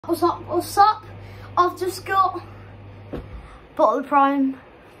What's up, what's up? I've just got bottle of Prime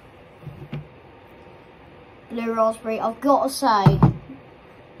Blue Raspberry. I've got to say,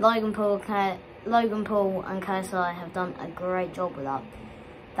 Logan Paul and KSI have done a great job with that.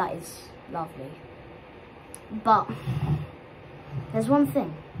 That is lovely. But there's one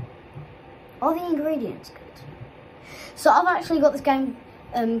thing. Are the ingredients good? So I've actually got this game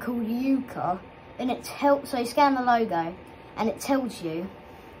called Yuka, and it tells, so you scan the logo and it tells you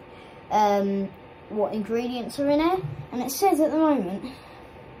what ingredients are in it, and it says at the moment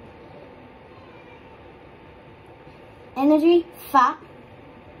energy, fat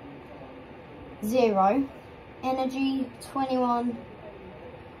 0, energy 21.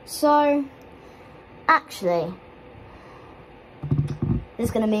 So actually this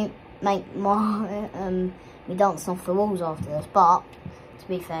is going to make my me dancing off the walls after this, but to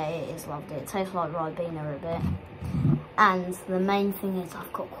be fair, it is lovely. It tastes like Ribena a bit, and the main thing is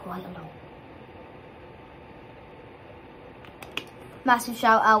I've got quite a lot. Massive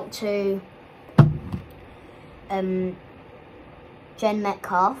shout out to Jen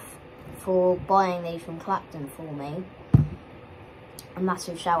Metcalf for buying these from Clacton for me. A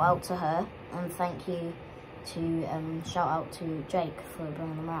massive shout out to her, and thank you to shout out to Jake for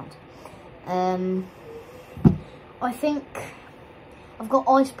bringing them around. I think I've got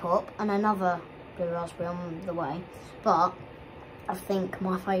Ice Pop and another Blue Raspberry on the way, but I think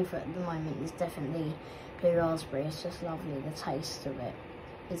my favourite at the moment is definitely Blue Raspberry. It's just lovely. The taste of it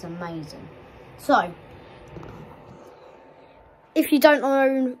is amazing. So, if you don't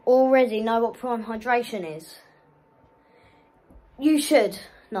already know what Prime Hydration is, you should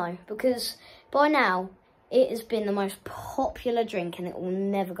know, because by now it has been the most popular drink and it will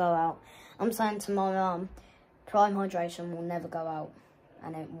never go out. I'm saying to my mum, Prime Hydration will never go out,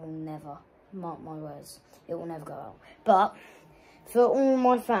 and it will never, mark my words, it will never go out. But for all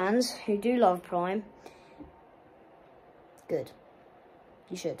my fans who do love Prime, good,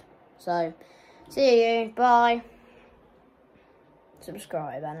 you should. So, see you, bye,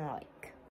 subscribe and like.